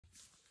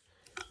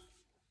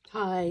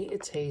Hi,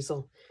 it's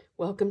Hazel.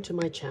 Welcome to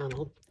my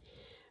channel.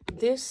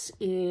 This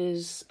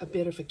is a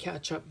bit of a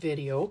catch-up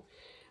video.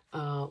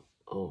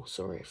 Oh,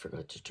 sorry, I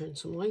forgot to turn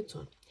some lights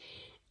on.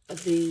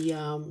 Of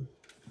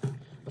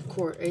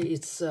course,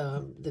 it's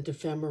the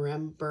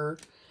Defemember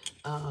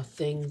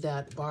thing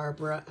that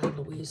Barbara and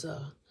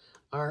Louisa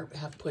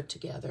have put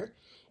together.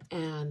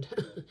 And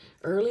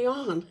early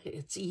on,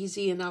 it's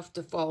easy enough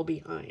to fall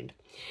behind.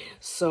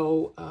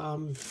 So,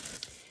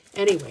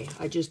 anyway,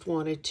 I just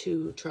wanted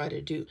to try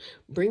to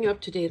bring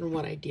up to date on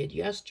what I did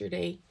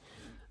yesterday,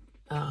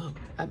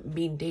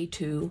 day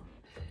 2,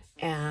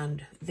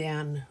 and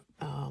then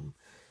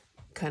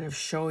kind of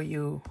show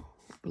you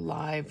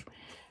live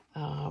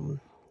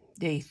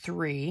day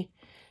 3.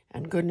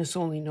 And goodness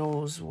only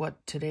knows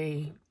what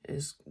today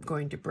is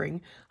going to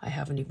bring. I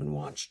haven't even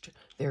watched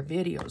their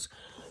videos.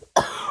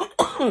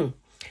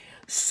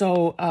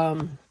 So,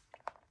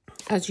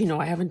 as you know,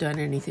 I haven't done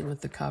anything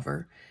with the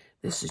cover.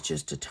 This is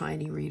just a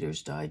tiny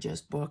Reader's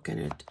Digest book, and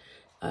it,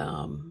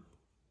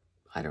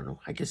 I don't know,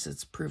 I guess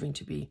it's proving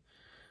to be,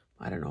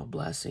 I don't know, a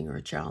blessing or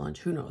a challenge.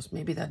 Who knows?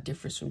 Maybe that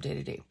differs from day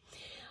to day.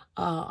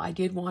 I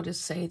did want to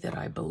say that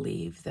I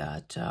believe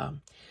that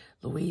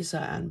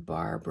Louisa and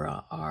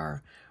Barbara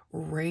are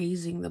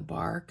raising the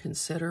bar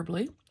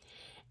considerably,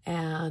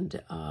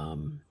 and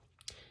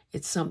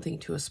it's something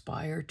to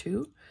aspire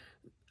to.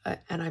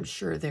 And I'm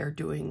sure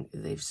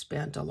they've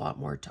spent a lot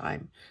more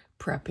time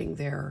prepping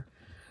their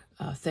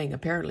thing.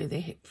 Apparently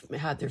they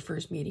had their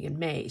first meeting in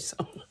May, so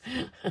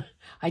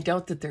I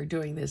doubt that they're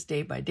doing this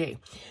day by day.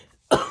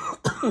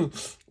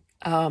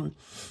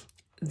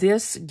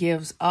 This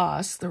gives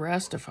us, the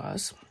rest of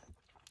us,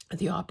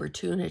 the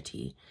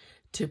opportunity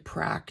to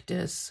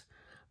practice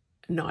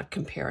not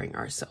comparing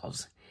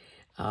ourselves.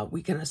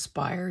 We can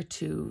aspire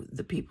to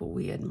the people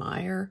we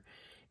admire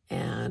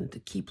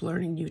and keep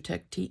learning new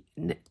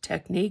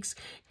techniques,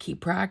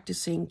 keep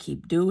practicing,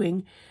 keep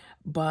doing.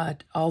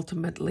 But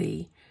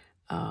ultimately,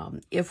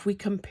 if we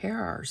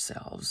compare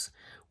ourselves,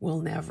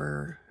 we'll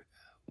never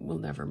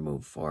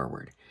move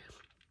forward.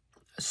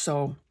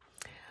 So,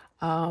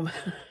 can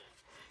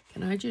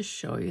I just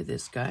show you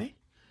this guy?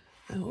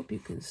 I hope you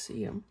can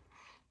see him.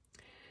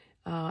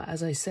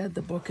 As I said,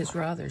 the book is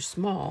rather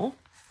small.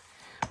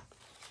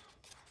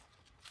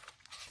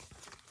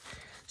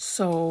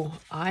 So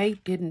I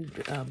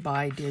didn't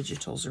buy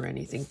digitals or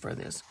anything for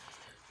this.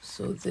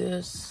 So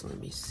this, let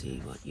me see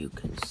what you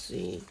can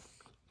see.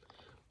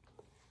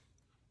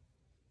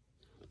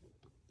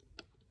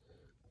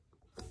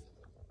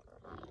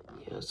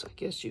 Yes, I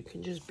guess you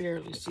can just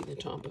barely see the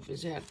top of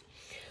his head.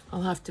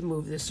 I'll have to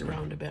move this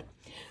around a bit.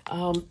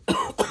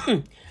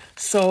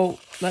 So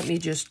let me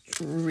just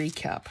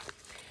recap.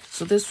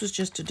 So this was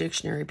just a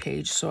dictionary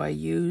page. So I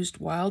used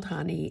Wild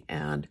Honey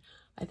and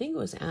I think it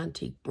was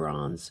Antique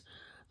Bronze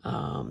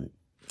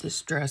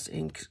Distress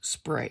Ink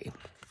Spray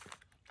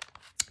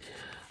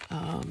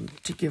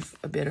to give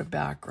a bit of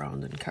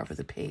background and cover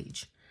the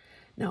page.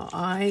 Now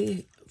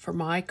for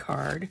my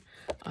card,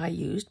 I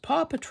used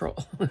Paw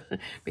Patrol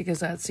because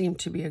that seemed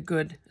to be a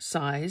good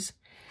size.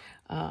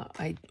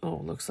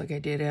 Looks like I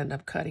did end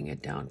up cutting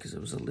it down because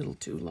it was a little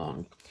too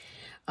long.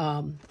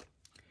 I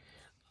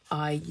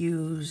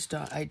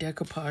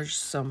decoupaged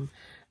some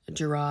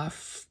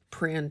giraffe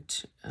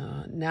print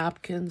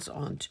napkins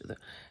onto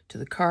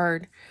the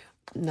card.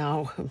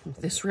 Now,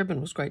 this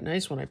ribbon was quite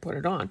nice when I put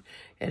it on.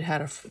 It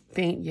had a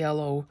faint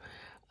yellow,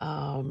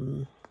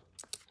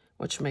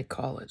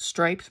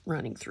 stripes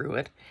running through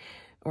it,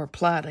 or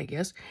plaid, I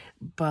guess.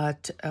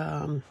 But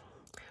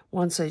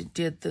once I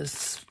did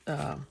this,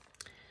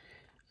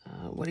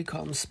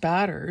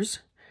 spatters,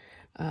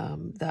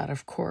 that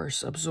of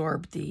course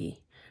absorbed the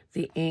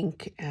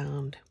ink,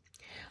 and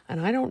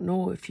I don't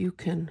know if you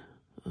can,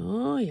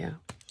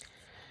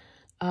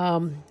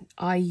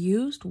 I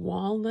used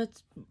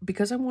walnuts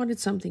because I wanted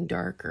something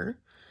darker.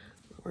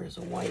 Where's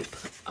a wipe?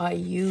 I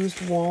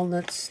used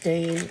walnut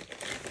stain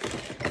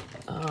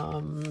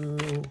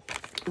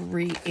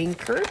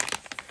re-inker,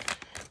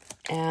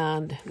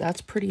 and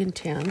that's pretty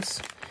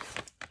intense.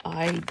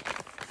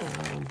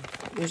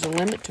 There's a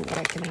limit to what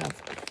I can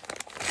have,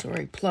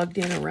 plugged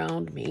in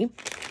around me.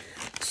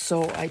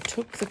 So I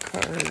took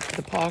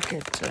the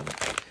pocket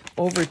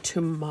over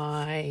to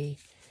my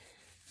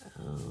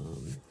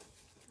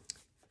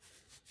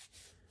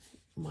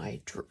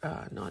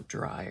not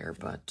dryer,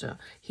 but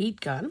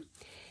heat gun,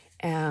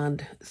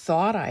 and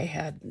thought I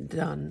had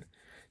done,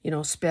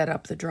 sped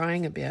up the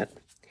drying a bit,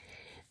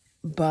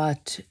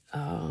 but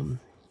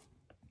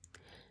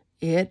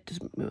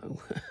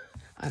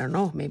I don't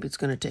know, maybe it's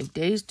going to take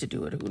days to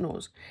do it, who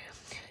knows.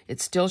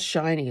 It's still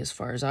shiny as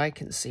far as I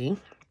can see.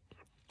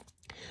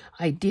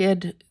 I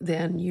did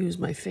then use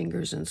my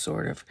fingers and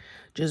sort of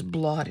just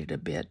blot it a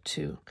bit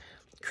to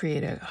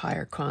create a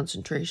higher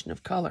concentration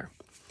of color.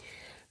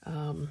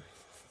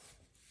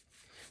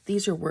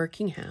 These are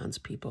working hands,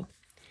 people.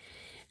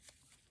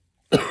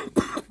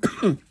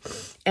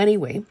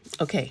 Anyway,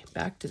 okay,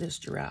 back to this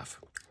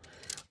giraffe.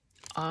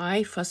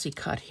 I fussy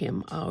cut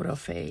him out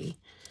of a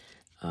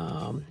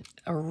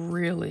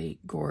really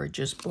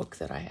gorgeous book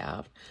that I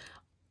have.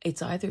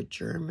 It's either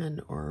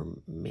German or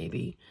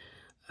maybe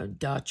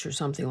Dutch or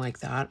something like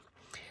that.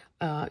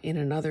 In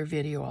another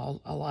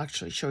video, I'll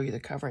actually show you the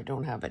cover. I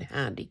don't have it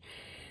handy.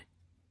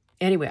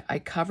 Anyway, I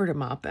covered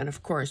him up, and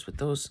of course, with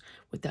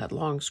that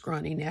long,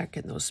 scrawny neck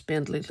and those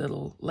spindly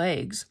little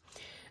legs,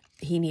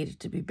 he needed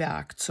to be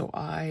backed. So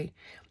I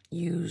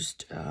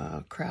used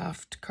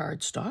craft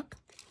cardstock.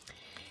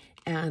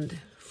 And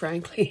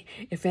frankly,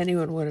 if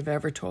anyone would have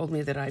ever told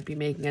me that I'd be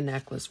making a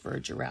necklace for a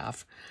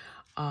giraffe,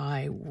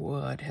 I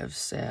would have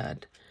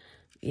said,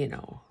 you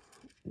know,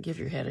 give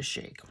your head a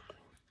shake.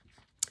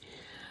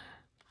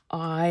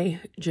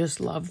 I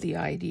just love the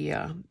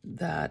idea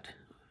that,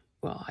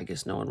 well, I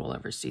guess no one will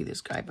ever see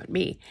this guy but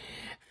me,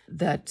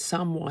 that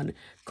someone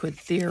could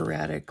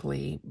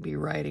theoretically be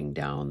writing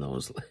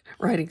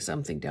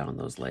something down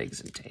those legs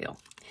and tail.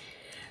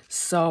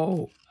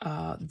 So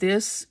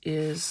this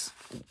is,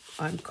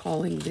 I'm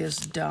calling this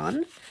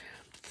done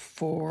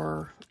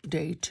for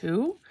day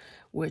 2,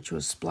 which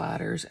was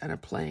splatters and a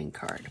playing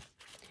card.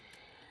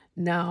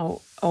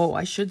 Now,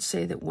 I should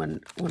say that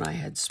when I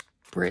had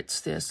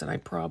spritzed this, and I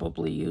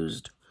probably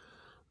used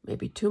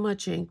maybe too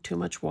much ink, too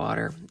much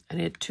water, and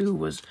it too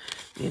was,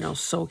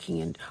 soaking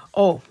in.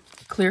 Oh,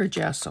 clear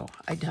gesso.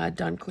 I had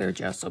done clear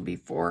gesso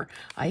before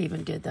I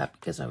even did that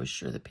because I was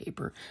sure the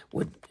paper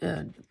would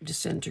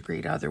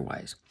disintegrate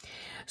otherwise.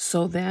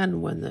 So then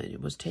when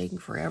it was taking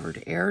forever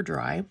to air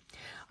dry,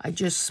 I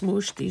just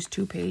smooshed these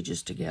 2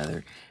 pages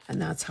together,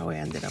 and that's how I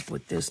ended up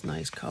with this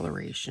nice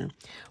coloration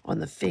on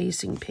the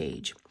facing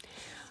page.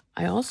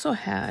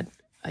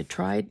 I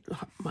tried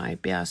my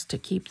best to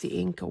keep the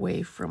ink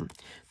away from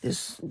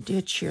this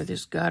ditch here,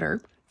 this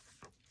gutter,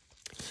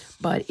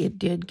 but it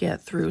did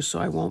get through, so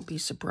I won't be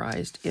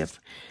surprised if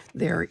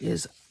there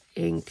is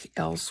ink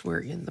elsewhere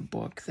in the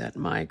book that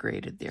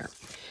migrated there.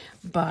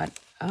 But,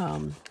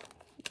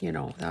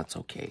 that's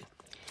okay.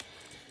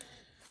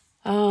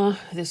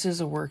 This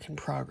is a work in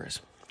progress.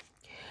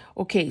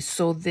 Okay,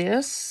 so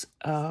this,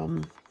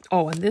 and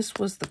this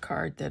was the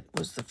card that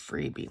was the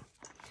freebie.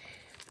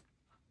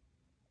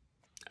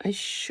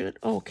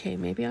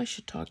 Maybe I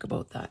should talk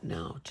about that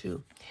now,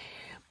 too.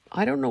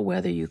 I don't know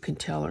whether you can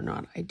tell or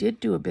not. I did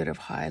do a bit of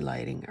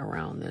highlighting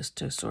around this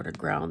to sort of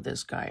ground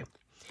this guy.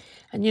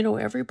 And,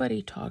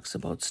 everybody talks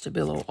about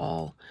Stabilo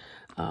all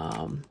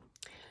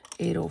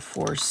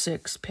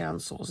 8046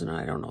 pencils. And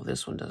I don't know,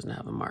 this one doesn't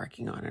have a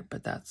marking on it,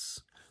 but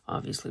that's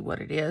obviously what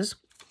it is.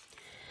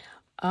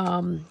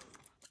 When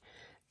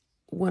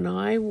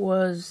I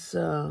was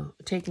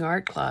taking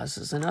art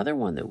classes, another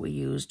one that we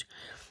used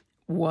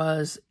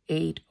was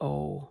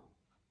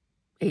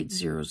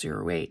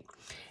 8008,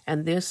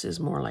 and this is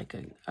more like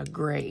a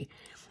gray.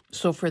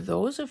 So for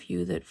those of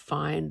you that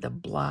find the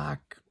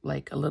black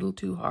like a little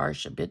too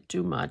harsh, a bit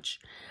too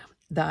much,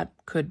 that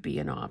could be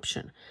an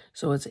option.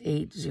 So it's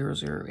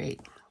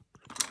 8008,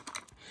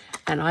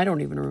 and I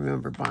don't even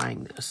remember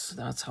buying this.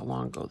 That's how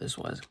long ago this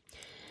was.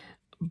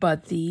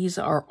 But these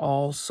are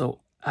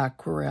also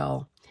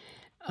aquarelle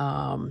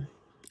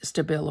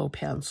Stabilo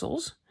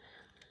pencils.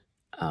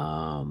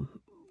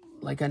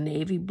 Like a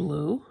navy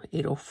blue,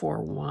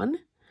 8041,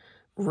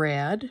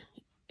 red,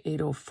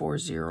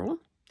 8040.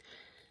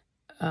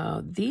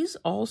 These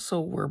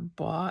also were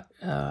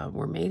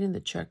made in the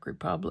Czech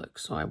Republic,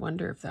 so I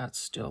wonder if that's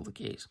still the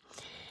case.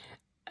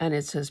 And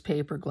it says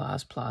paper,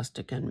 glass,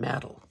 plastic, and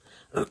metal.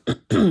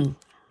 I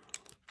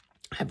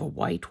have a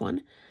white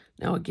one.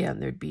 Now, again,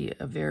 there'd be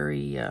a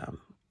very,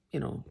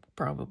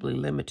 probably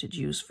limited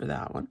use for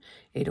that one,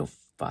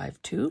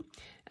 8052,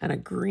 and a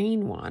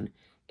green one,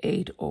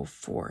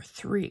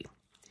 8043.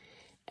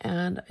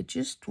 And I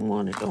just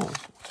wanted, I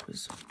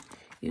was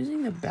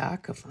using the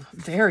back of a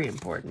very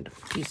important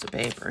piece of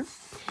paper,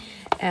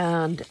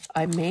 and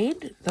I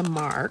made the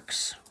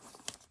marks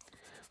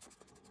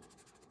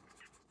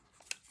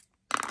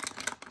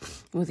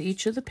with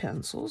each of the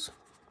pencils.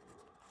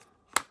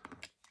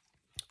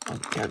 Oh,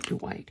 can't do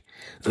white.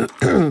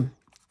 The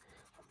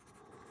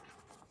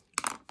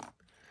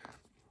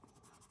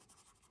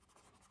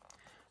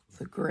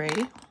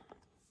gray,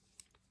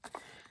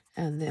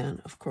 and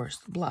then, of course,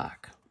 the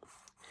black.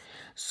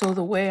 So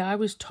the way I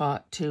was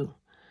taught to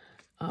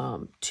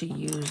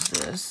use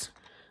this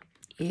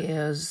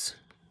is,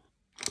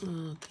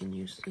 can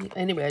you see?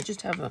 Anyway, I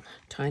just have a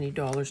tiny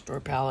dollar store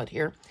palette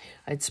here.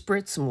 I'd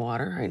spritz some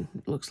water.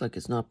 It looks like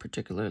it's not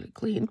particularly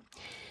clean.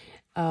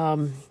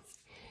 And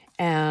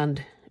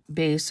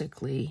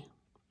basically,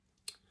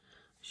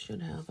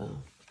 should have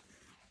I'll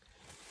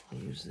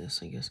use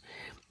this, I guess.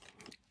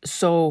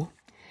 So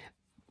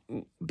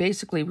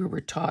basically, we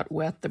were taught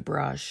wet the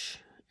brush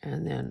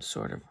and then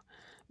sort of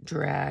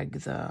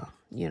drag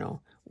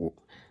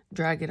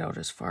drag it out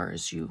as far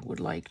as you would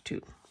like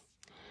to.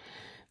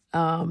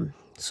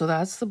 So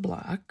that's the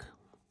black,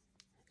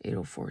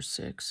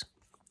 8046.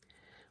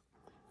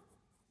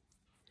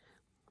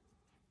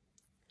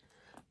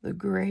 The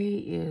gray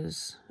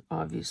is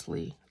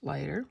obviously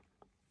lighter.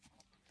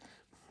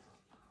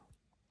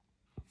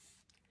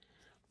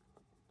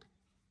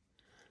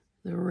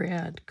 The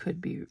red could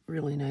be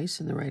really nice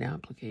in the right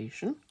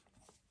application.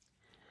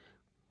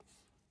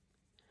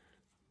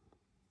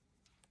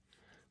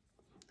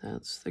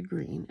 That's the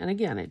green. And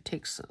again, it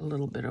takes a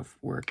little bit of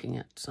working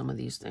at some of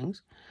these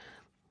things.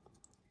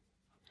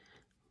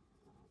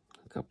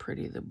 Look how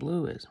pretty the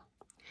blue is.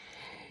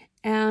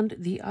 And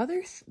the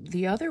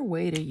other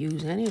way to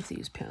use any of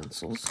these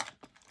pencils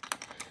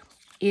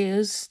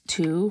is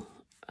to,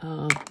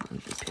 let me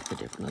pick a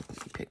different, let me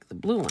pick the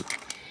blue one,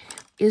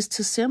 is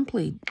to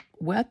simply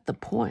wet the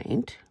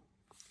point,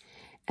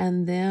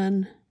 and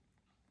then,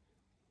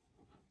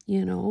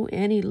 you know,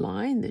 any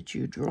line that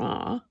you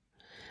draw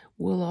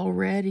will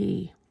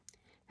already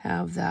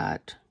have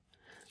that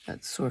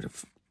sort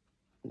of,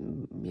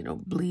 you know,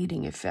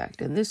 bleeding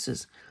effect. And this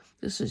is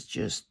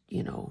just,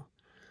 you know,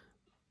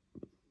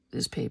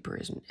 this paper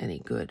isn't any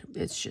good.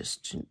 It's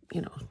just,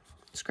 you know,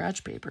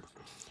 scratch paper.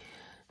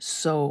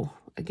 So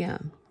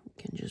again, you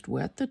can just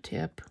wet the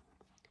tip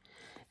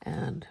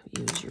and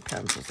use your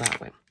pencils that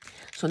way.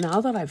 So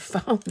now that I've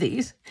found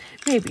these,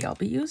 maybe I'll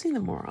be using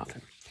them more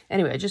often.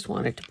 Anyway, I just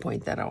wanted to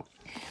point that out.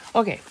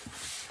 Okay,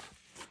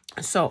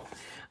 so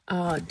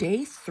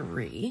day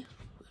 3,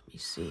 let me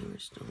see, we're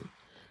still,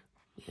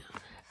 yeah.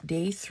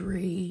 Day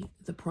 3,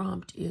 the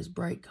prompt is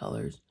bright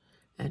colors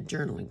and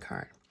journaling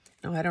card.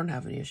 Now, I don't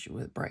have an issue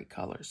with bright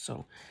colors,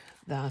 so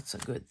that's a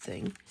good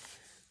thing.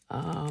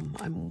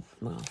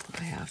 Well,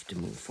 I have to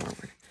move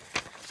forward.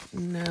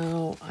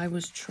 Now, I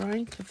was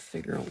trying to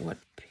figure out what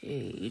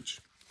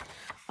page.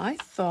 I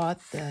thought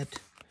that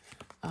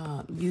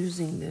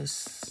using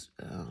this,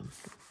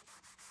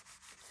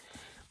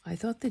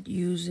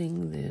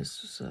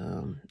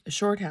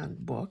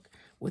 shorthand book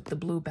with the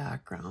blue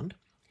background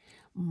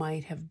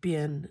might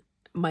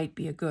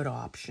be a good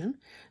option,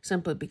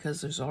 simply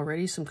because there's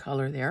already some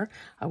color there.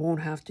 I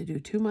won't have to do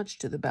too much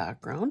to the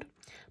background,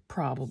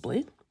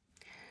 probably.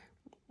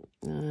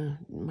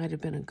 Might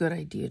have been a good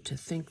idea to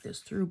think this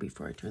through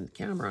before I turn the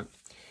camera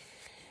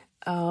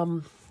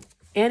on.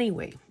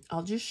 Anyway,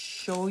 I'll just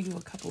show you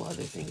a couple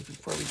other things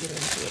before we get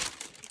into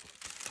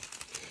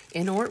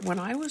it. When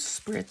I was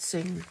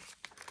spritzing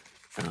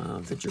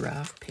the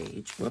giraffe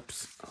page,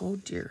 whoops, oh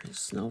dear, his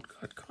snout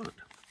got caught.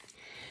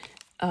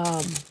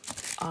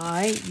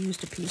 I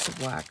used a piece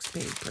of wax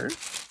paper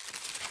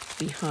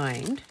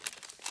behind,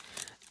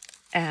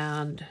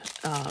 and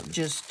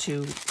just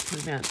to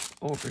prevent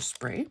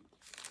overspray.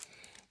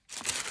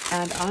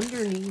 And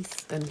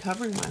underneath and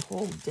covering my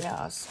whole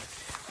desk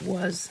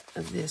was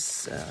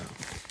this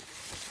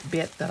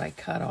bit that I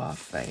cut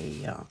off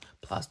a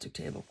plastic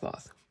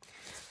tablecloth.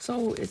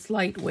 So it's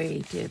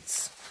lightweight,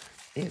 it's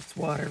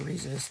water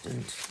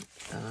resistant,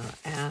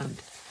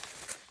 and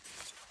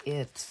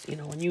it's, you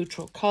know, a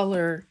neutral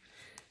color,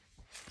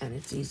 and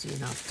it's easy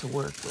enough to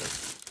work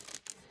with.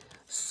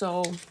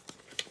 So,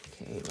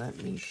 okay,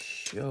 let me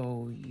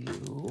show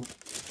you.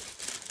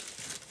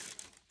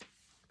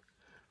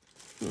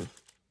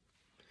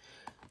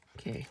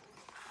 Okay,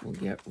 we'll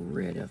get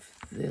rid of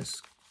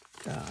this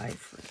guy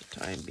for the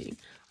time being.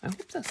 I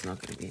hope that's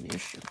not going to be an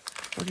issue.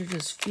 Or did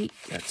his feet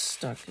get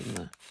stuck in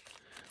the...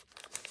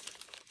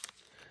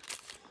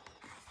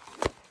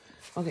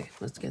 Okay,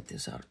 let's get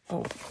this out.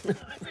 Oh,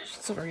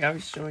 sorry, I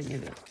was showing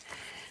you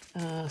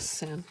the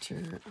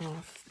center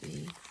of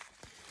the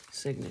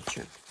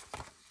signature.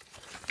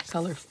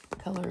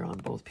 Color on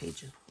both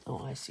pages. Oh,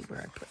 I see where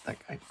I put that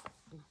guy.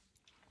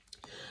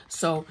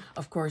 So,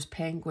 of course,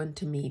 penguin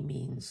to me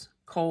means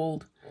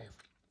cold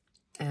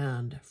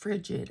and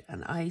frigid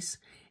and ice,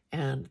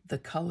 and the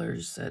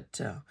colors that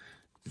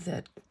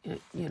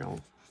you know,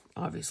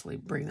 obviously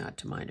bring that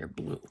to mind are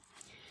blue.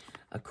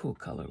 A cool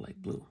color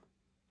like blue.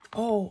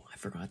 Oh, I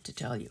forgot to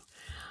tell you.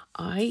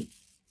 I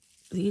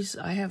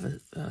have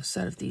a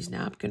set of these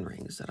napkin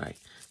rings that I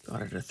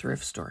got at a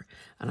thrift store,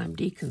 and I'm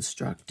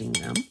deconstructing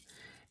them,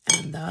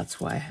 and that's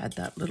why I had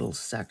that little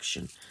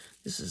section.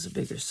 This is a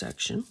bigger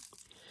section.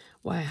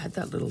 Why I had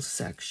that little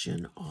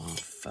section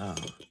of, I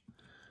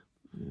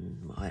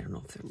don't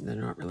know if they're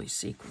not really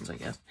sequins, I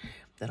guess,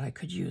 that I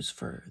could use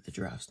for the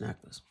giraffe's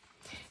necklace.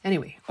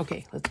 Anyway,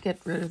 okay, let's get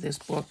rid of this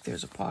book.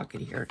 There's a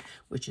pocket here,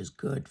 which is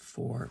good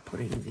for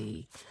putting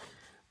the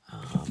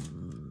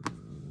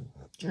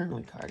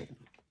journaling card in.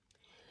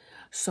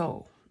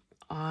 So,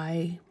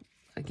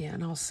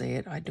 again, I'll say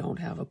it, I don't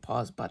have a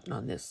pause button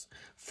on this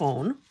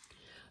phone.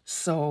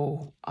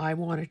 So I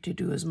wanted to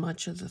do as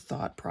much of the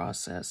thought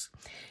process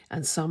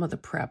and some of the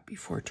prep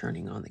before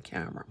turning on the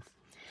camera.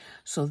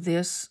 So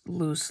this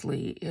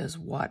loosely is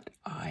what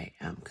I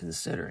am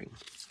considering.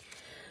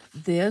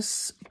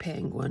 This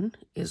penguin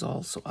is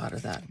also out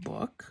of that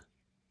book.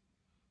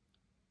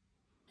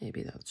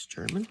 Maybe that's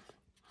German.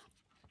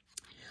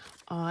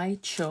 I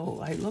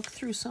looked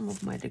through some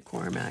of my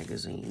decor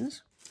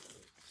magazines,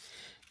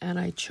 and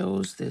I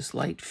chose this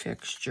light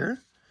fixture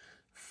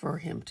for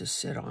him to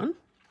sit on.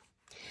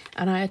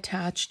 And I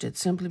attached it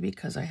simply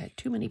because I had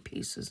too many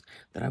pieces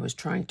that I was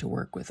trying to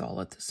work with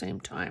all at the same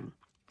time.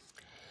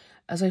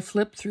 As I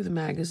flipped through the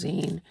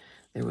magazine,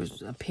 there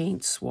was a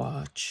paint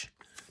swatch,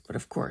 but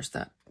of course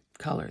that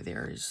color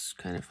there is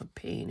kind of a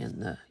pain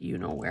in the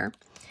you-know-where.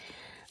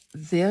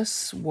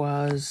 This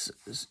was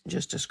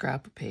just a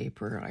scrap of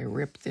paper. I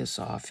ripped this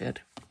off it.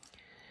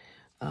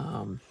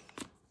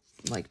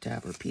 like to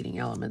have repeating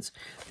elements.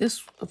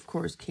 This, of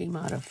course, came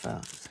out of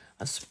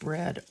a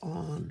spread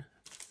on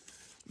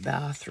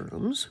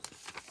bathrooms.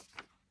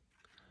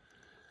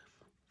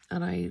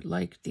 And I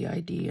liked the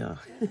idea.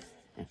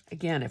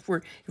 Again, if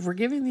we're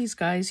giving these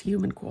guys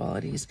human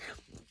qualities,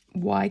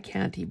 why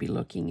can't he be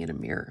looking in a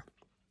mirror?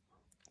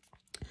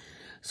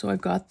 So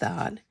I've got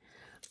that.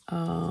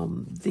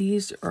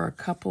 These are a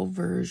couple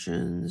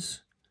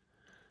versions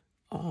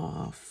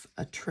of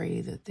a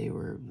tray that they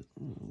were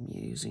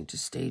using to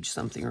stage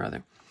something or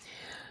other.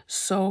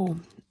 So,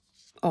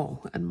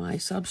 oh, and my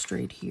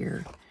substrate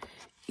here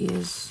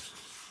is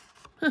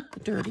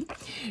dirty.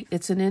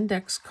 It's an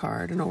index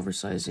card, an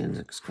oversized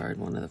index card,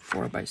 one of the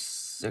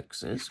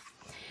 4x6s.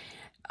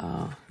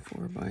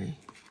 4x3,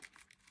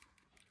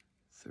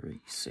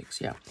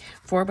 6, yeah,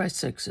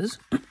 4x6s.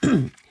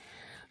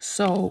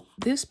 So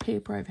this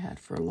paper I've had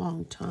for a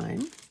long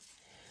time.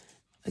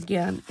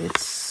 Again,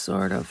 it's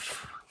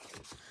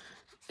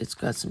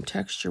got some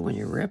texture when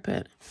you rip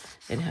it.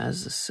 It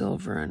has the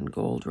silver and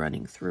gold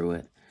running through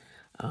it.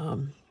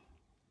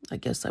 I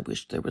guess I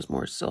wish there was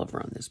more silver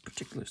on this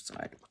particular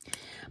side.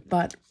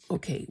 But,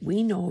 okay,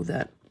 we know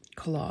that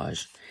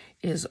collage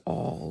is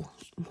all,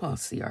 well,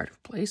 it's the art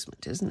of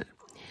placement, isn't it?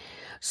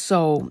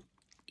 So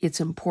it's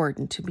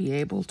important to be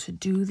able to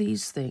do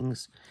these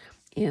things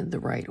in the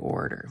right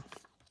order.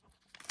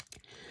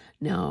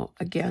 Now,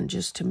 again,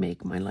 just to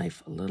make my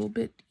life a little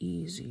bit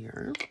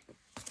easier,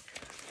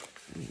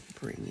 let me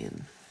bring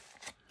in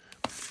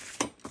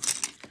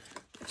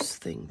this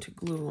thing to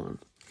glue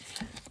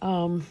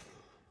on.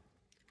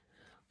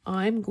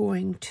 I'm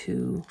going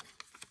to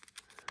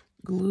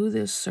glue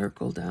this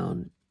circle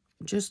down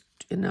just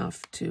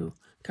enough to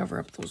cover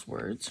up those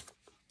words.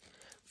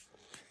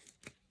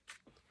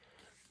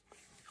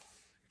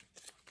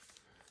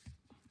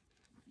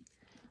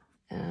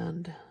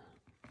 And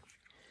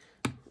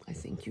I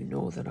think you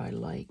know that I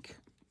like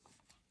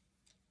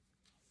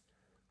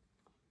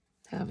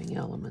having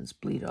elements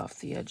bleed off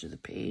the edge of the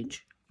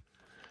page.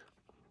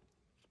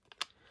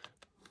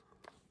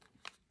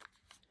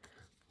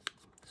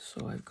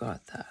 So I've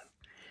got that.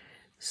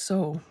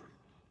 So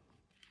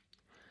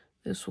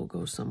this will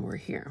go somewhere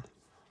here.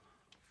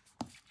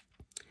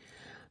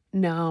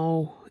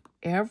 Now,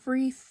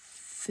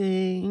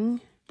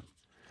 everything...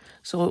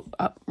 So,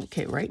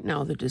 okay, right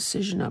now the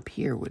decision up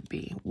here would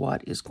be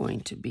what is going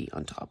to be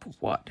on top of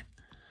what.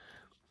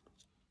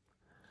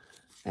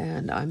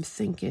 And I'm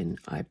thinking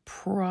I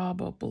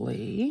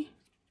probably...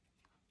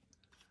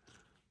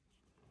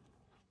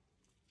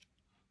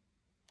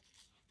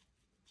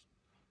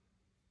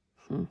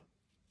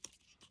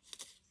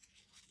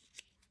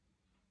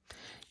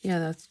 Yeah,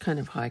 that's kind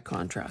of high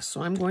contrast.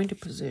 So I'm going to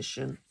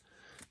position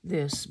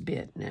this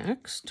bit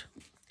next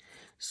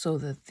so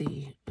that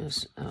the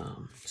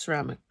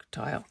ceramic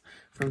tile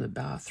from the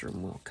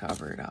bathroom will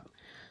cover it up.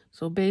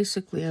 So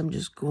basically I'm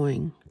just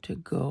going to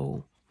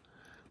go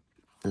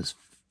as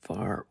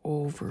far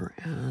over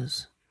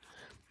as,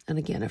 and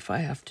again, if I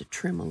have to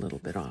trim a little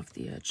bit off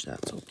the edge,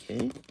 that's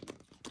okay.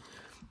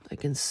 I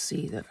can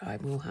see that I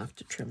will have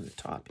to trim the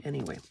top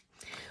anyway.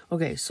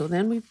 Okay, so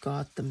then we've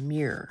got the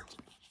mirror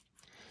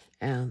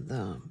and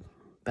the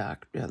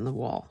back and the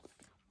wall.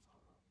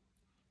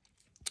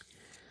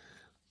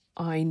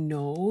 I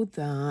know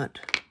that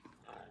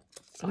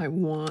I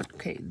want,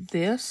 okay,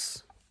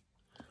 this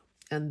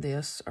and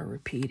this are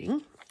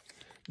repeating.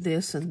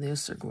 This and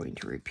this are going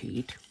to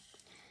repeat.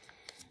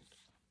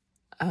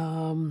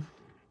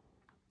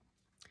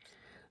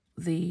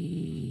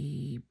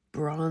 The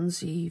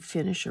bronzy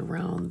finish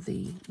around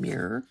the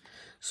mirror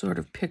sort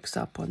of picks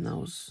up on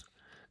those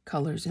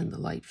colors in the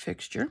light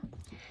fixture.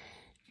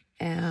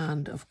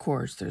 And of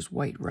course, there's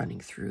white running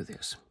through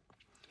this.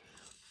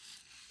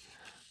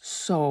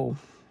 So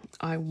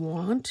I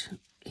want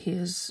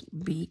his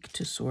beak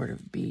to sort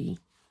of be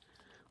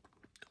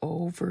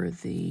over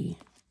the,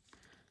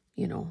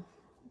 you know,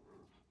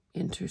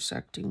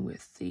 intersecting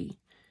with the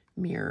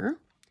mirror.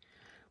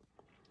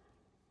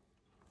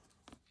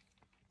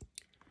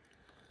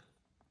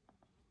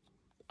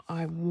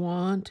 I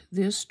want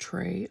this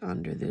tray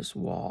under this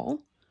wall.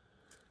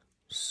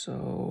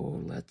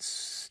 So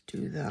let's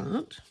do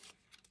that.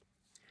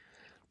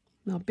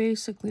 Now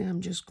basically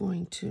I'm just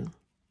going to,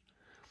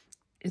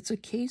 it's a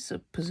case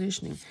of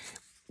positioning.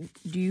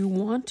 Do you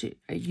want to,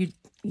 you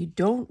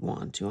don't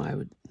want to, I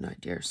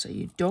dare say,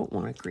 you don't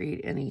want to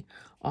create any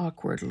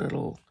awkward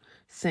little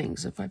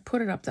things. If I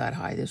put it up that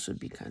high, this would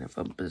be kind of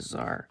a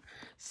bizarre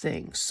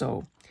thing.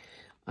 So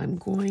I'm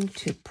going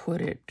to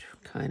put it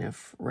kind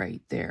of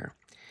right there.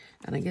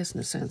 And I guess in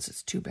a sense,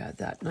 it's too bad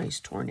that nice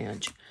torn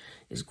edge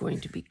is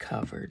going to be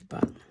covered,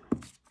 but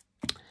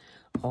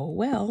oh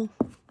well.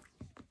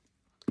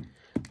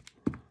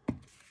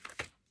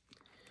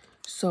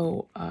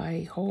 So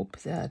I hope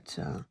that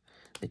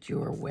that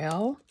you are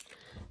well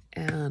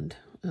and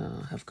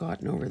have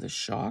gotten over the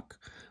shock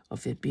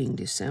of it being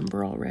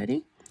December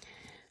already.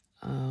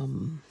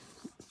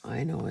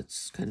 I know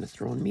it's kind of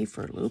thrown me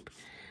for a loop.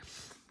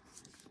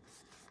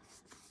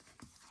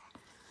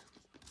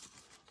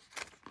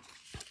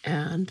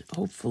 And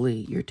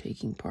hopefully you're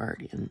taking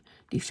part in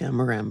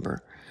Defemember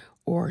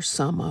or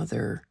some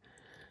other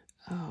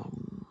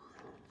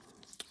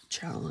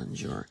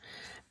challenge.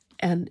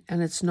 And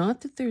it's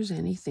not that there's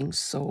anything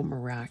so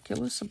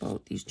miraculous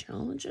about these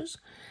challenges.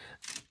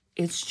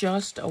 It's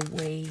just a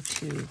way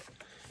to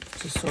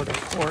sort of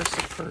force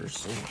a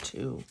person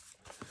to,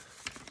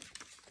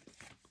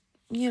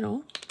 you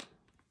know,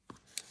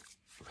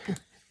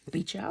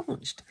 be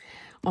challenged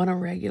on a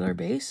regular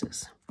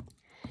basis.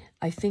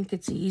 I think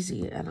it's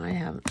easy, and I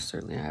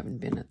haven't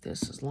been at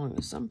this as long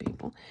as some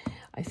people.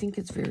 I think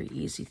it's very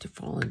easy to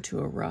fall into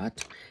a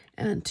rut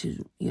and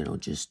to, you know,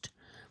 just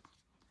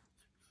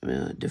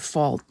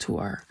default to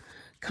our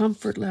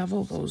comfort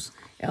level, those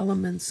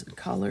elements and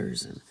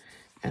colors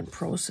and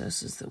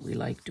processes that we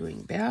like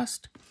doing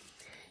best.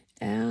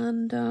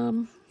 And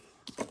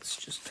let's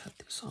just cut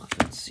this off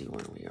and see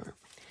where we are.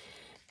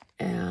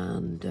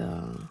 And,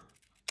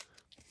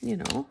 you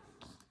know,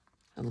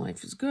 and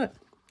life is good.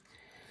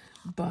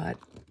 But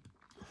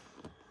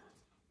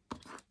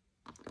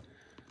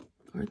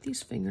aren't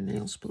these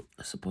fingernails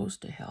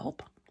supposed to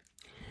help?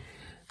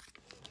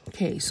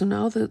 Okay, so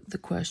now the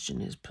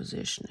question is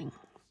positioning.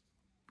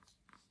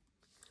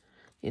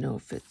 You know,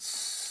 if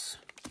it's...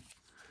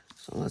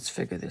 So let's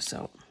figure this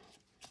out.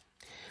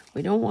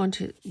 We don't want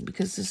to,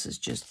 because this is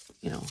just,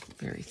 you know,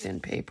 very thin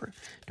paper,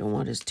 don't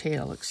want his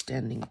tail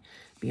extending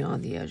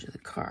beyond the edge of the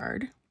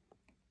card.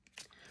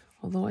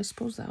 Although I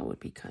suppose that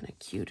would be kind of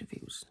cute if he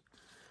was...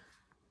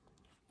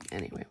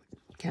 Anyway,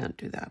 can't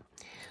do that.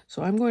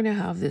 So I'm going to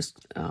have this,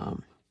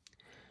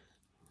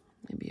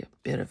 maybe a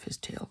bit of his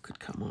tail could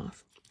come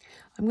off.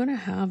 I'm going to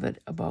have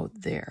it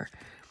about there,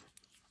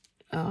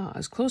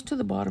 as close to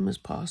the bottom as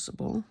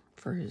possible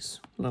for his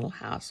little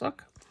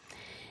hassock,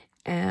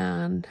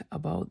 and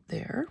about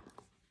there.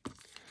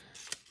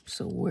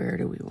 So where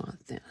do we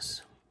want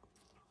this?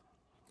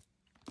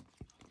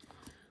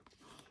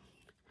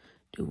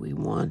 Do we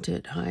want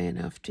it high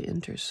enough to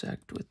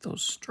intersect with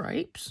those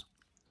stripes?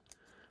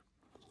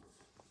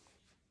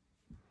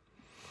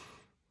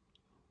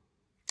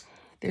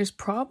 There's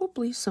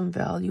probably some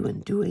value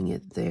in doing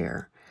it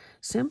there,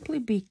 simply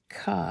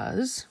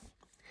because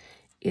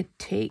it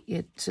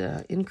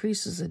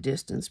increases the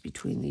distance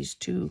between these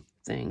two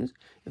things.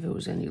 If it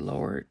was any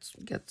lower,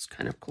 it gets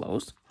kind of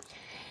close.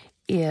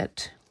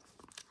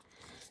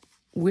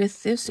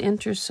 With this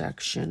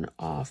intersection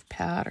of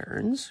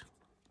patterns,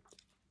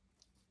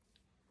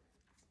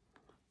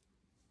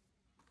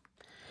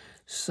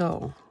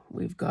 so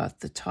we've got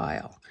the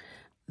tile,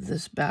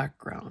 this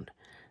background,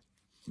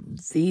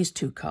 these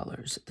two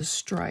colors, the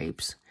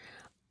stripes,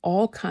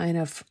 all kind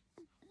of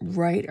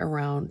right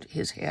around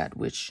his head,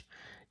 which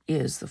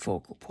is the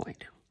focal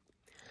point.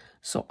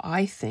 So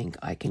I think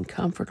I can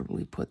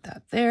comfortably put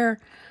that there.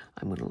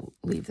 I'm going to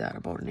leave that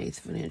about 1/8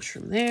 of an inch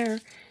from there,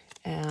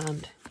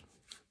 and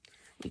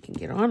we can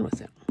get on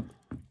with it.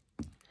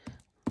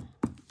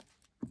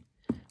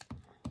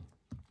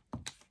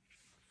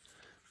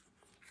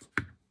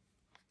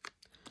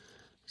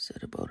 Is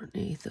that about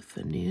 1/8 of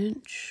an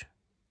inch?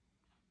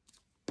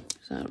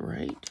 Is that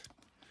right?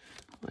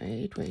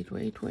 Wait.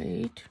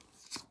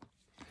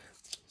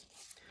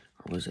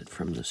 Or was it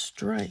from the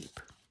stripe?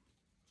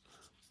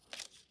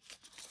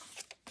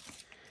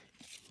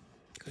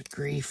 Good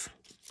grief.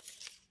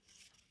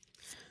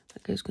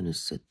 That guy's going to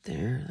sit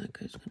there. That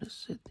guy's going to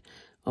sit...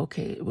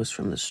 Okay, it was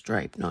from the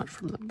stripe, not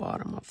from the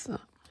bottom of the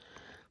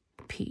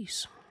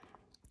piece.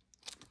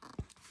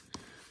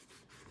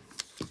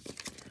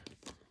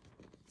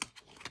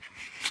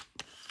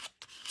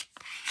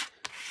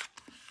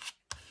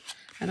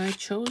 And I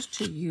chose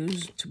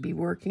to be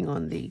working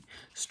on the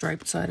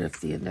striped side of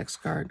the index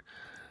card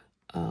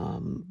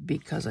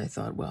because I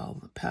thought, well,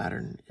 the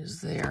pattern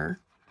is there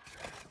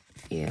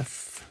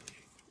if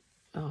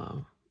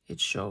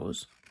it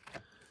shows.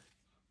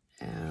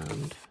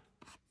 And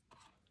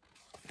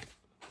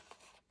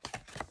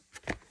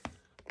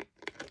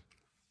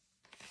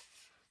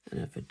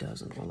if it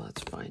doesn't, well,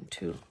 that's fine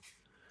too.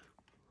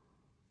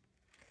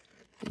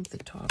 I think the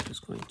top is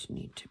going to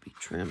need to be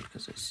trimmed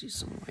because I see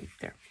some white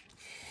there.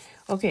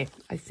 Okay,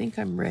 I think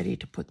I'm ready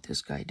to put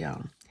this guy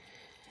down.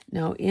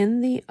 Now,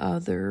 in the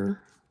other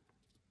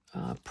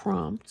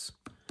prompts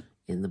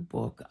in the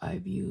book,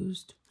 I've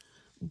used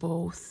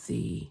both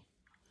the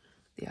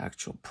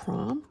actual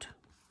prompt.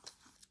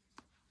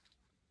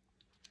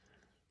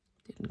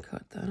 Didn't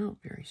cut that out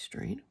very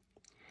straight.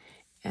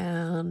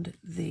 And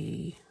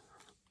the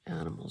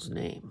animal's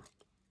name.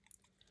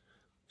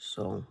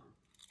 So,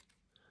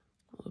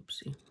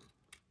 whoopsie.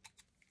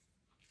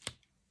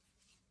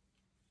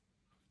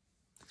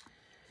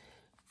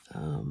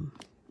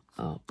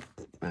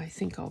 I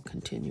think I'll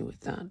continue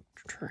with that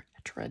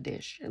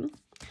tradition.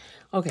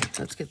 Okay,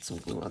 let's get some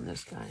glue on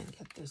this guy and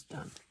get this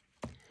done.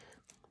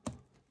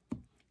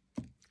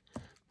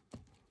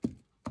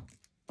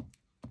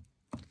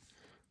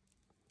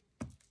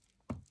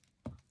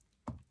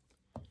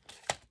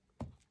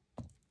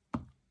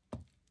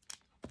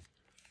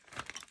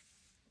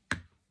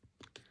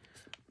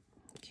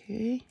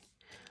 Okay,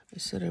 I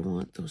said I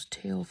want those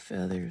tail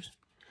feathers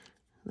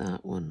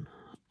that one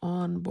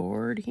on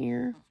board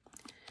here.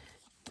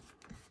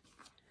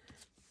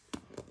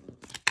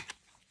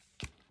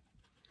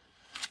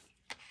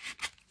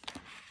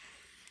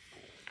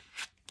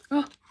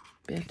 Oh,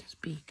 bent his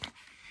beak.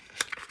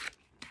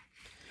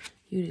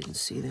 You didn't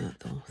see that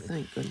though,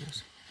 thank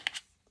goodness.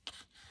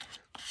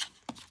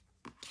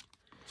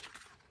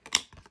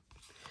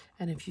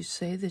 And if you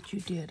say that you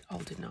did, I'll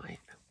deny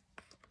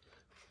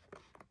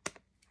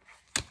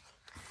it.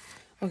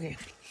 Okay.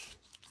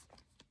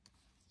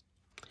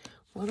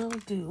 What I'll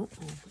do,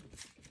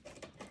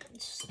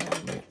 just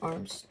let my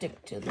arm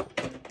stick to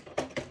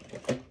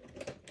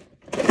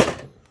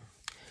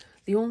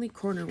the only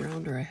corner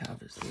rounder I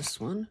have is this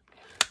one.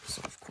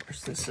 So of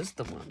course this is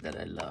the one that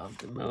I love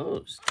the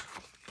most.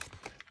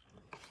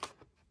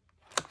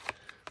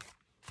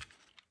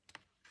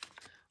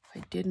 I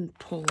didn't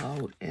pull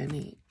out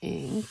any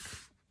ink,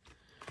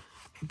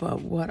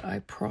 but what I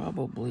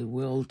probably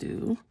will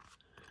do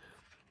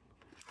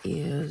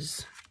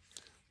is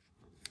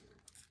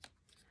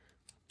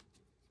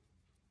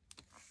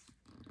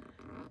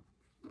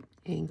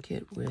ink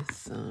it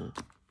with, I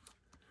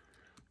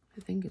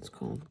think it's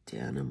called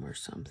denim or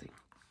something.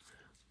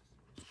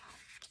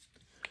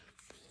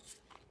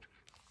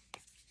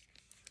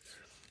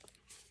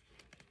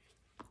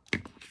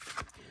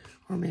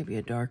 Or maybe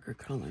a darker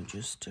color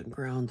just to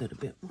ground it a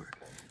bit more.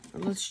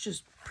 But let's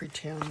just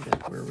pretend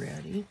that we're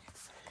ready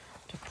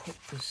to put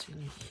this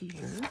in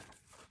here.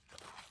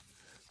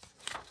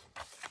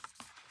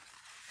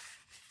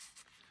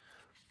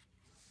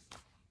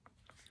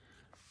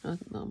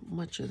 Not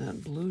much of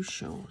that blue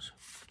shows.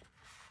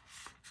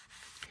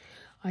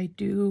 I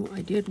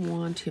did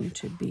want him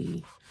to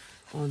be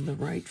on the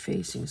right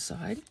facing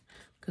side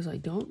because I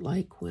don't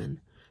like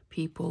when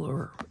people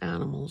or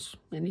animals,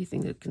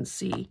 anything that can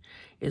see,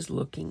 is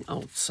looking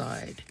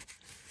outside.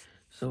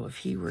 So if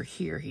he were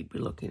here, he'd be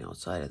looking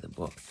outside of the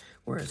book.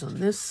 Whereas on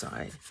this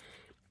side,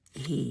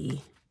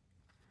 we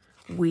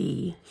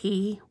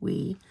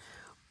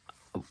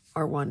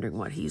are wondering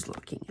what he's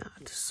looking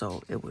at.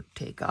 So it would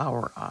take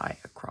our eye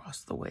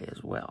across the way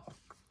as well.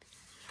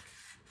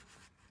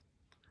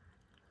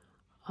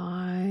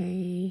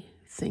 I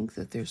think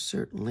that there's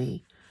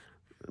certainly,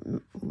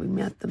 we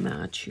met the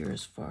match here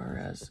as far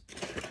as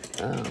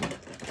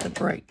the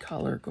bright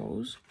color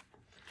goes.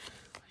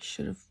 I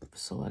should have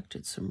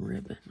selected some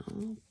ribbon.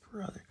 Oh,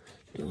 brother.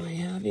 Do I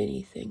have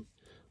anything,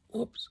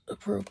 oops,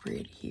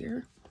 appropriate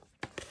here?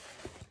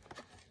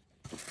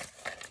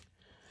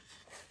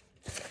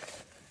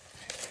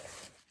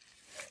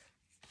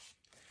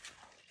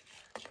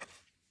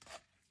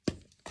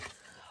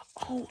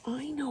 Oh,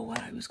 I know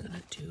what I was going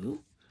to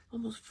do.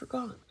 Almost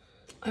forgot.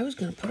 I was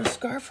going to put a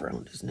scarf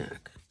around his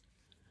neck.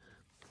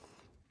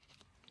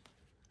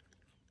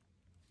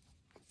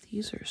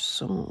 These are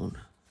sewn.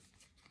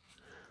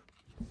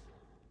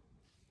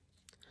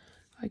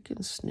 I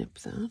can snip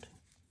that.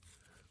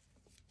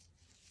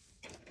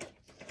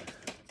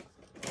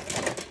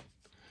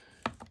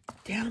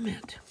 Damn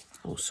it.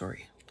 Oh,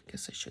 sorry. I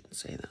guess I shouldn't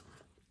say that.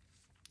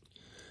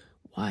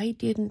 Why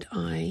didn't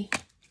I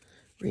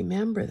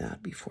remember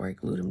that before I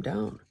glued him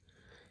down?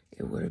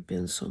 It would have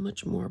been so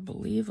much more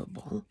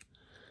believable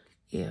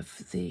if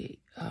the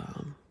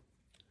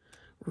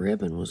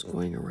ribbon was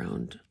going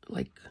around,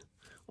 like,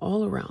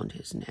 all around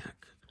his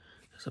neck,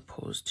 as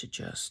opposed to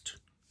just...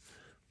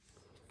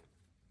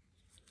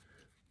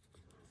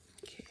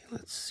 Okay,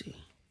 let's see.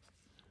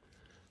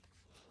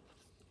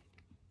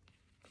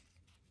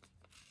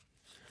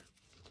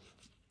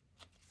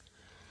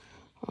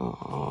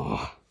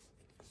 Oh,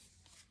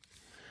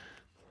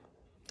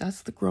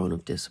 that's the groan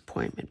of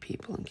disappointment,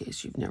 people, in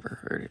case you've never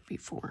heard it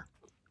before.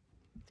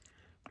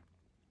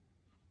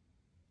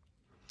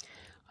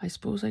 I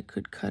suppose I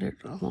could cut it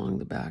along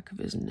the back of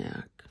his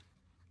neck.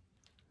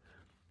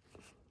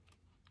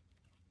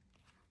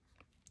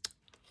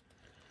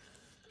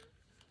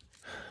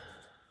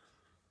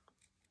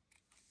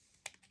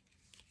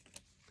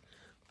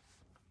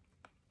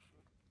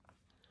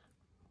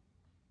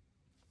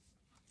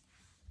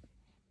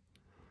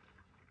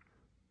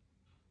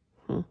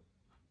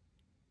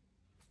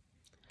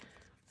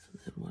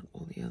 And what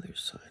will the other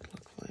side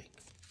look like?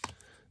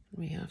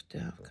 We have to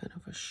have kind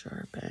of a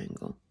sharp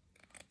angle.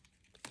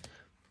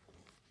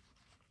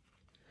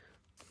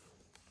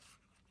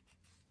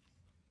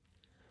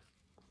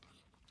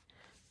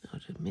 Now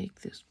to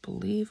make this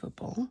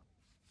believable,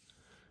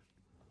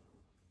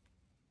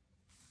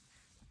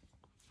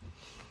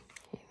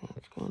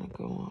 that's going to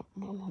go up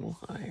a little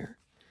higher.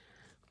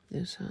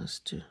 This has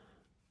to...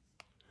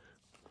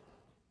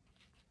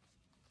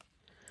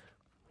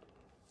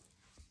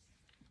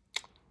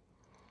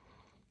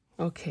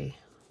 Okay,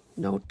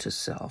 note to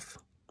self,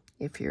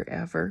 if you're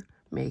ever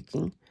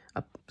making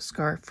a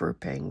scarf for a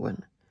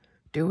penguin,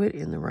 do it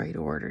in the right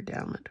order,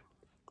 damn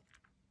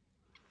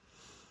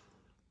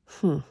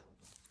it.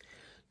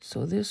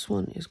 So this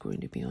one is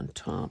going to be on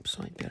top,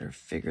 so I'd better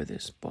figure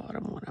this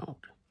bottom one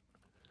out.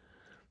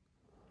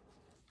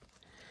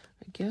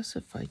 I guess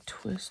if I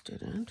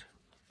twisted it,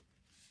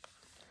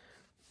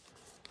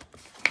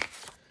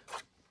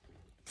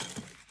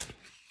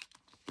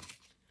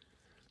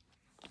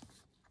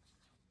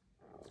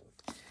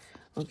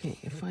 Okay,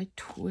 if I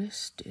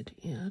twisted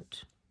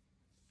it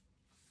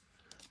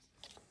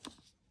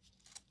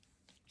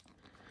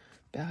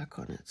back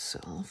on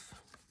itself,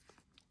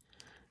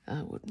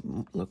 that would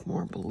look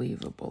more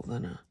believable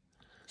than a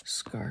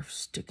scarf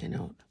sticking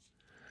out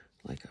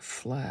like a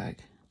flag.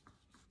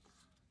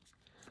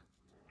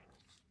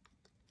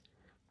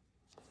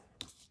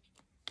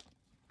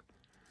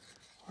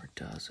 Or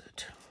does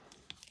it?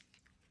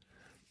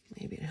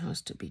 Maybe it has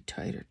to be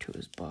tighter to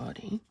his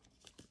body,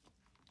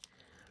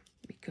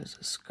 because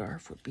a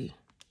scarf would be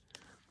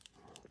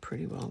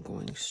pretty well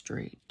going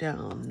straight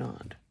down,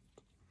 not.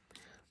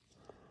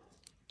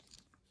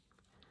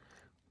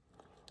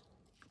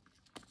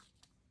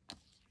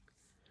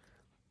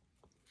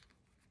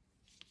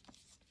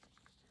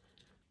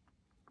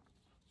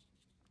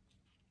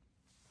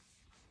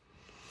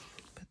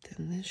 But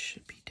then this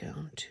should be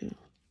down too.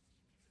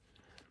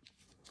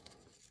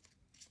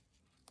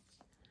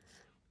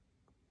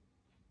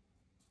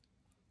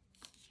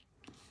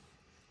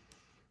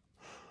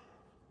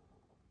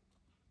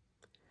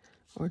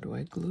 Or do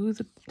I glue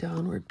the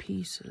downward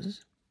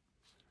pieces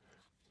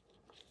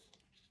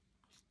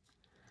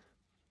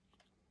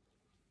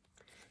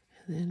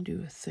and then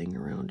do a thing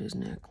around his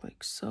neck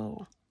like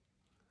so?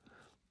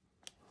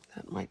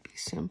 That might be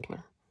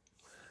simpler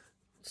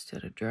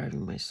instead of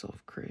driving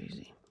myself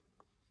crazy.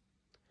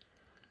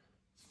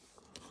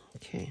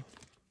 Okay,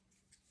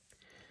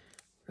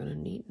 we're going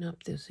to neaten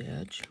up this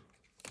edge.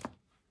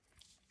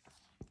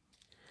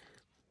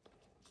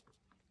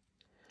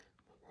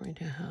 We're going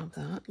to have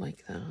that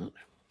like that.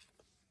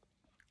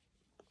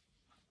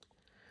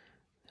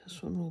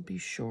 This one will be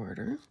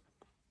shorter.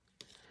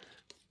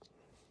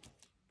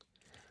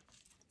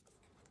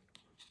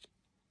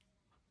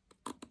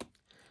 I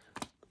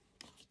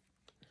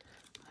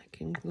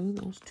can glue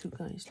those two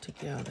guys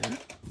together.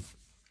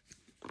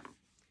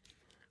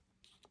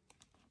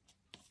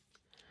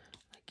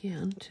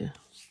 Again, to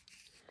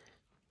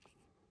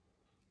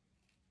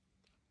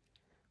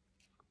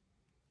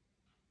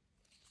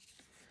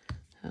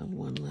have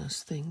one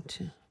less thing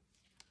to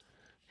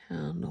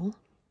handle.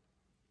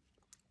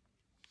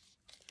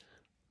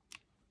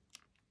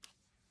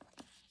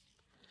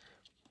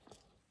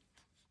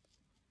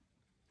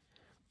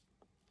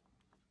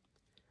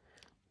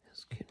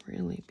 This can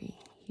really be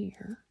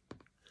here.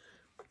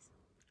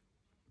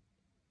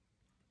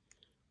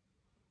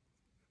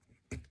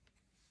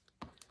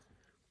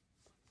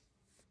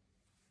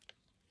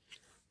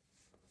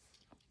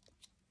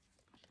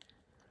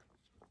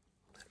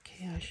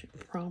 Okay, I should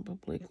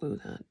probably glue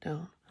that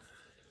down.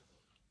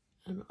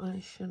 And I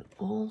should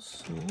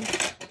also,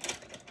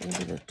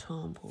 maybe the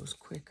Tombow is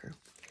quicker,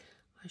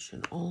 I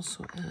should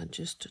also add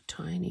just a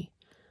tiny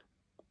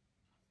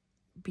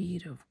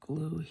bead of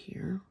glue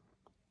here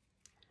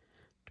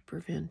to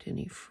prevent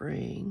any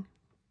fraying.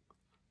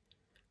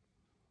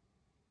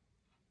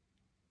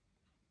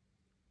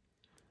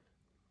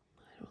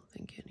 I don't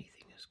think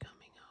anything is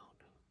coming out.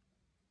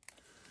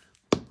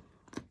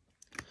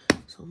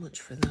 So much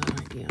for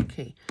that idea.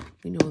 Okay,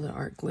 we know that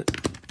art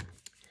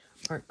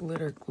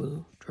glitter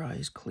glue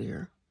dries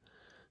clear,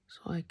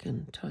 so I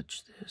can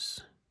touch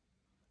this,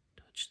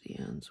 touch the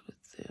ends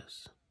with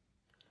this.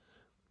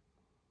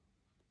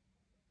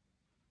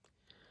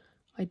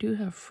 I do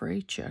have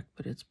fray check,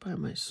 but it's by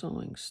my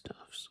sewing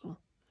stuff, so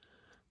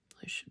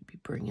I should be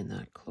bringing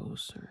that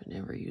closer. I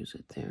never use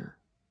it there.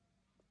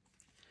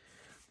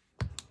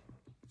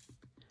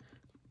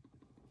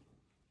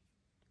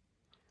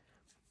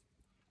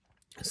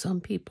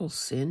 Some people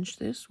singe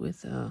this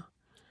with a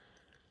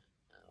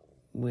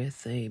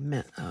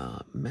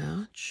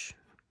match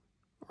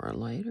or a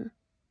lighter.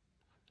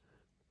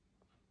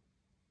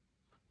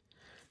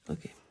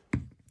 Okay.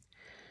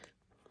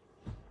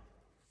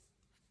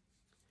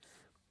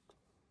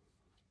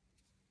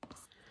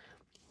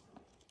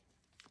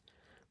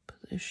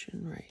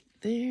 Position right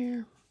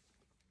there.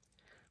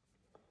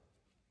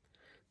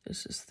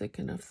 This is thick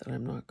enough that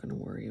I'm not going to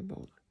worry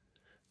about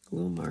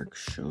glue marks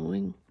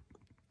showing.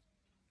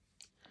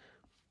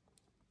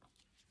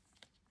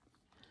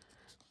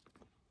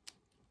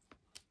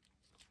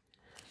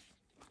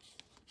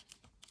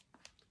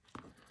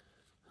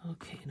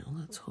 Okay, now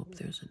let's hope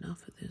there's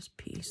enough of this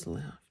piece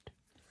left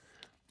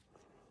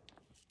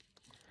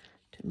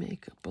to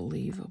make it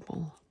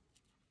believable.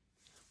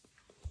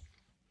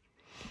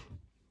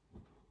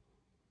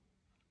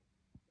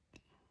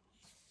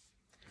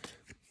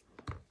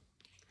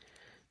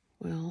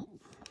 Well,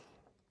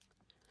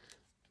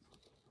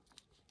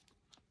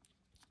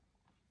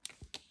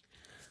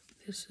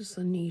 this is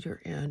the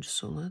neater edge,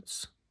 so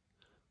let's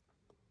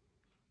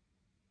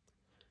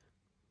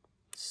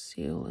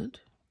seal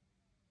it.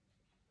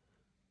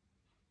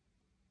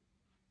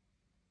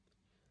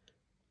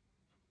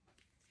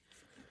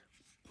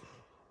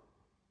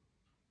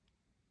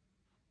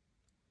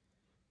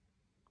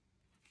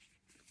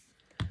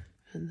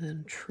 And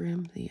then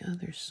trim the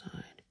other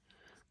side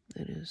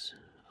that is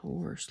a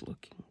worse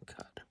looking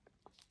cut.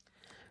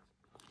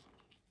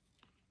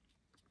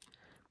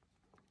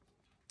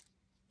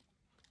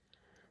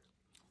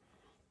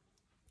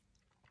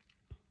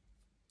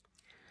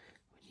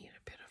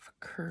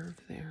 curve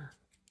there.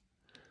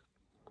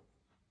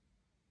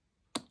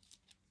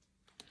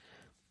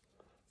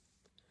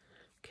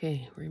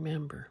 Okay,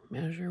 remember,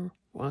 measure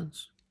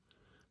once.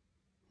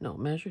 No,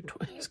 measure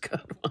twice,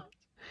 cut once.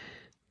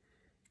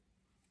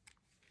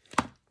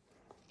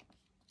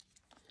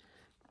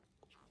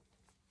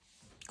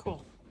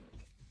 Cool.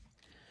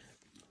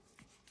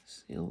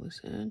 Seal this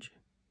edge.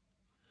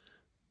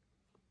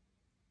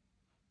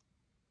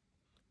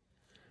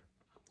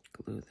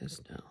 Glue this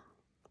down.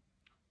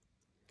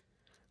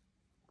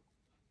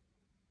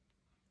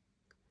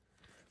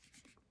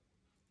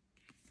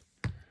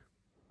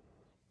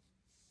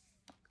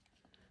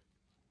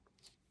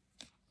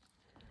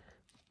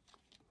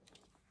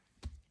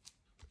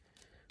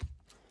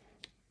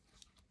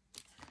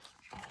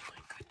 Oh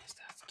my goodness,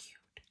 that's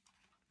cute.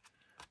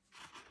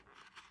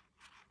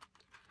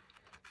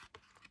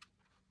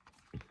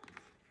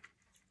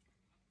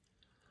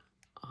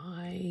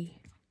 I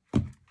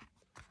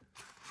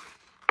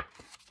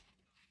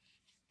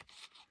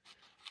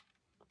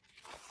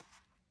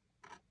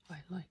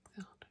like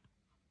that.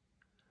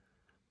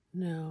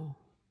 Now,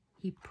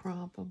 he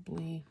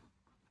probably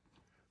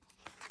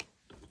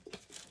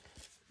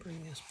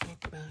bring this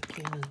book back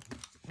in and,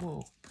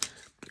 whoa,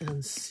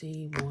 and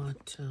see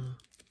what,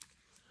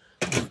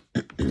 I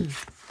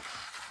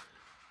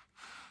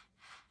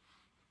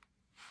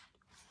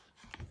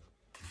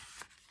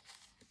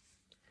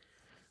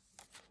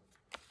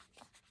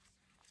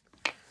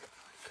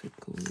could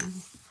glue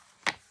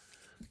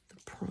the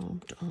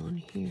prompt on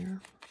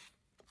here.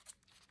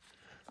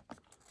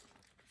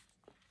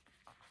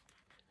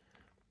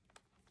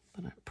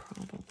 But I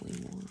probably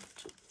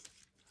want,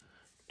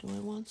 do I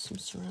want some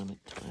ceramic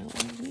tile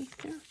underneath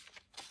there?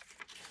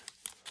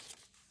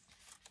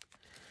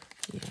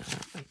 Yeah,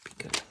 that might be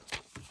good.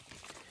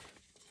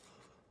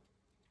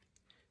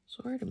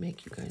 Sorry to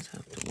make you guys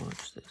have to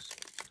watch this.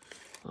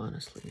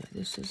 Honestly,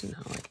 this isn't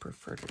how I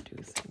prefer to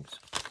do things.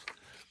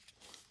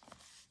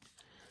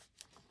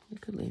 I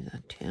could leave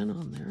that 10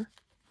 on there.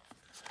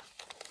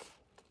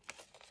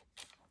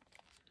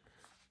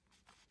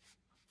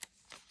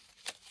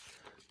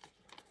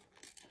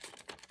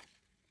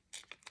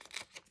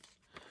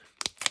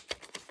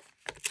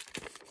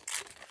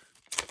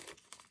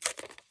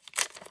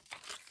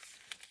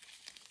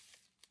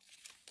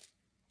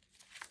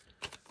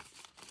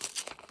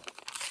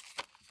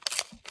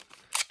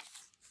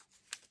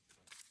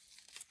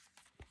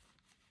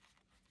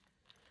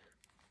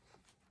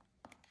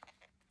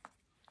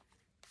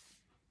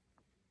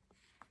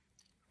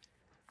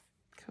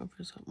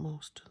 Covers up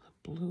most of the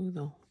blue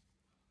though.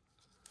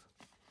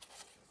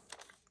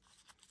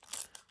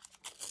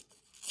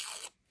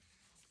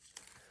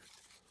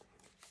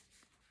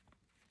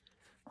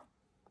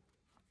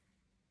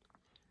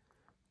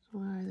 So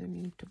I either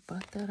need to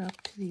butt that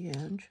up to the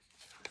edge.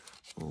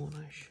 Oh, and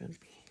I should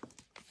be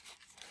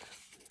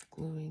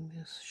gluing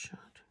this shut.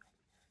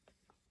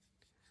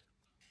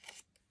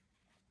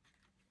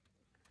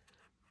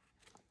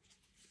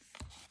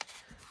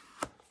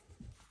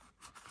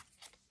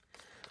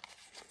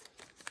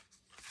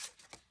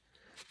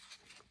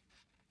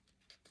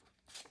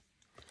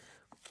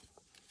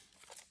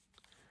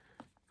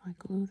 I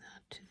glue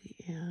that to the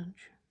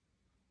edge.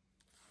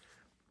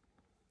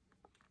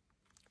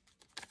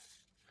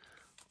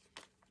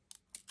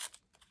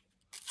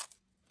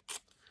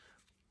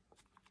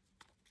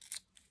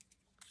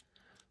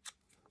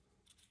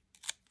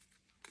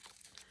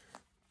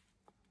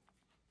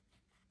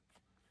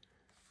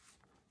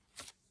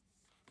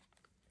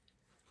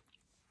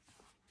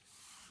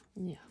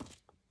 Yeah.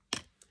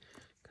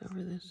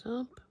 Cover this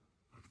up.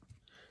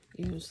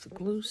 Use the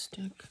glue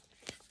stick.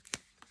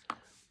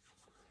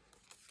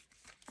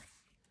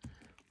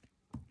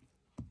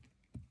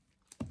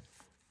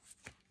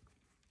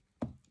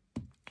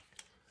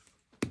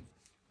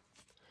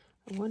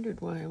 I wondered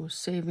why I was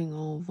saving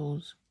all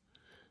those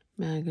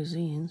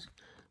magazines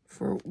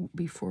for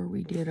before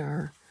we did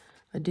our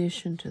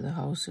addition to the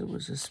house. It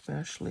was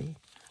especially,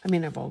 I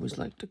mean, I've always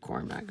liked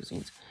decor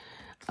magazines,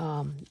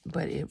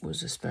 but it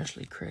was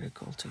especially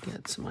critical to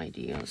get some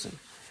ideas and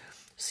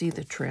see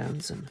the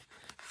trends and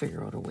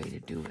figure out a way to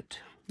do it,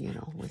 you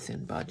know,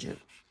 within budget.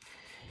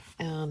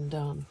 And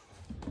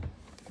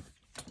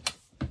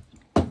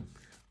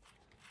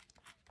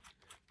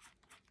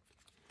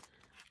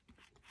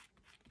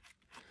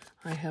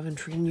I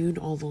haven't renewed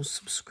all those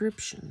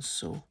subscriptions,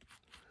 so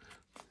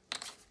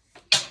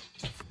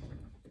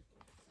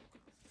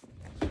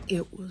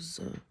it was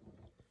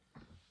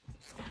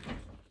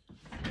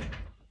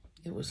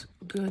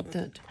good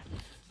that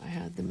I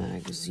had the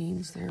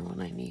magazines there when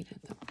I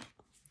needed them.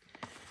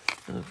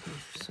 Okay,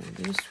 so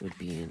this would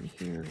be in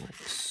here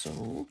like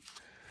so.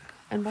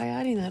 And by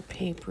adding that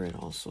paper, it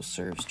also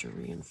serves to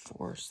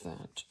reinforce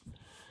that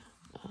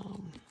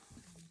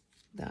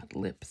that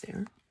lip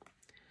there.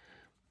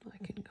 I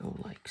can go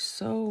like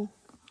so.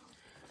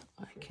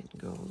 I can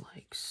go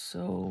like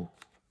so.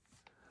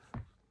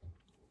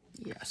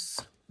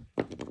 Yes.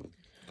 And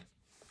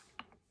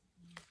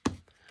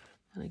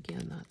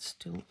again, that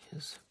still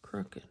is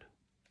crooked.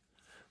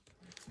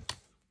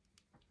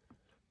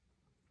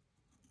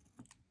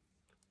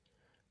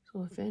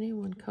 So if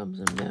anyone comes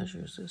and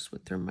measures this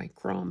with their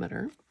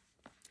micrometer,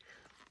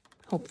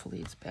 hopefully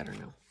it's better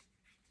now.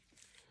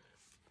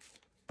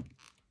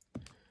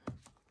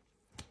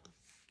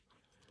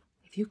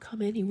 If you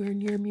come anywhere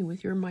near me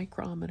with your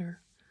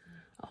micrometer,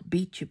 I'll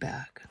beat you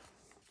back.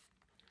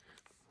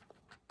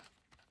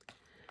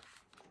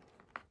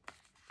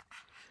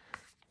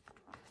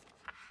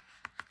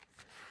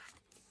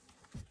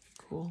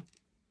 Cool.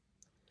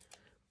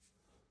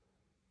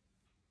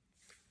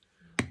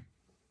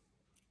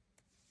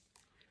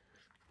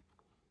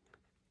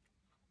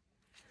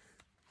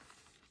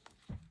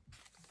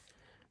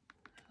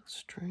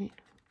 Straight.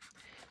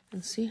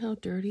 And see how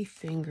dirty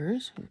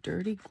fingers,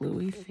 dirty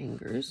gluey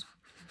fingers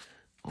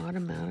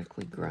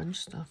automatically grunge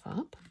stuff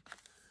up?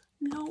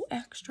 No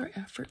extra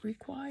effort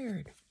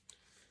required.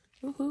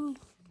 Woohoo!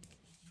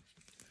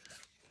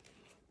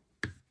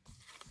 I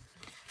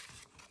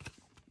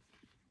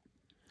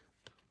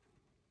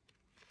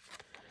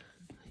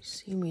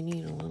see we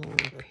need a little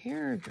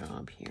repair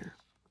job here.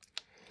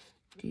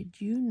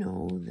 Did you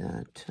know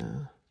that,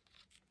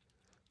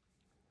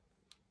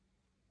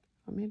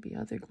 or maybe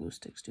other glue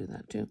sticks do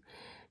that too.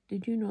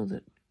 Did you know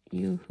that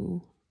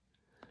Yoo-Hoo,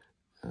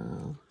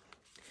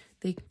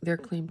 their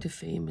claim to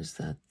fame is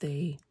that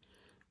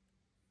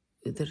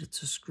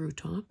it's a screw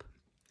top?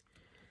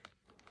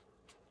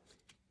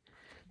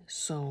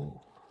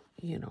 So,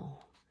 you know,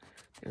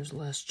 there's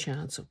less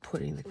chance of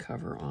putting the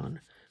cover on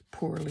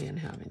poorly and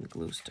having the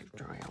glue stick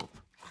dry out.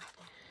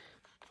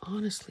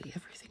 Honestly,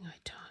 everything I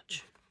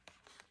touch.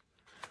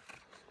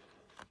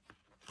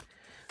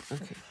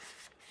 Okay.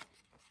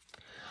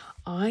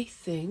 I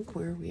think,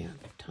 where are we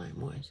at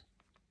time-wise?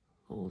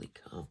 Holy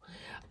cow.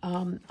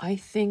 I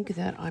think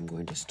that I'm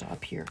going to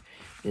stop here.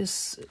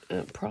 This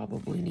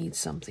probably needs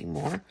something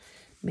more.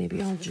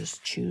 Maybe I'll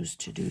just choose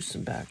to do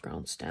some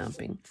background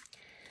stamping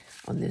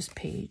on this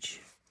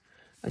page.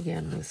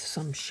 Again, with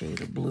some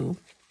shade of blue.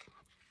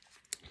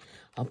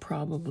 I'll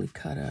probably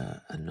cut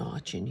a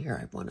notch in here.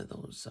 I have one of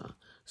those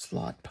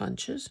slot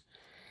punches.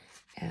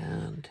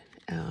 And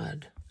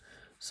add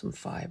some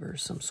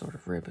fibers, some sort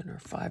of ribbon or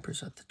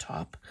fibers at the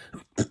top.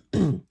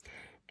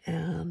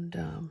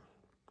 And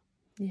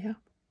yeah,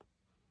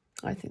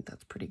 I think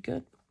that's pretty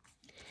good.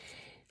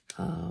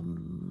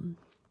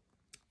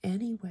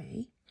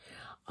 Anyway,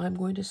 I'm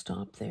going to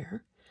stop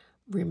there.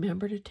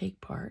 Remember to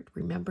take part.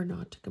 Remember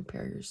not to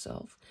compare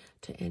yourself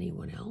to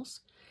anyone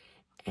else.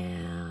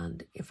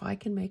 And if I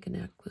can make a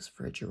necklace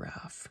for a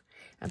giraffe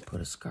and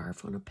put a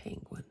scarf on a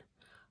penguin,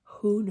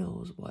 who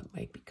knows what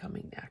might be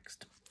coming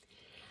next.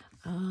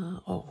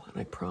 Oh, and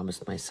I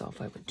promised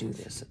myself I would do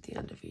this at the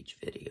end of each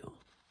video.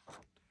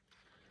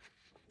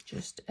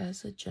 Just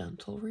as a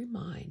gentle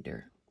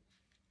reminder.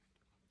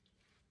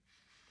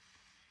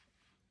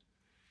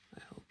 I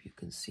hope you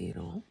can see it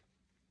all.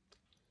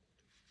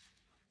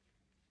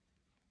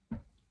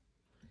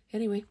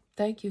 Anyway,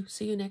 thank you.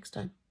 See you next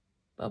time.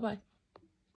 Bye-bye.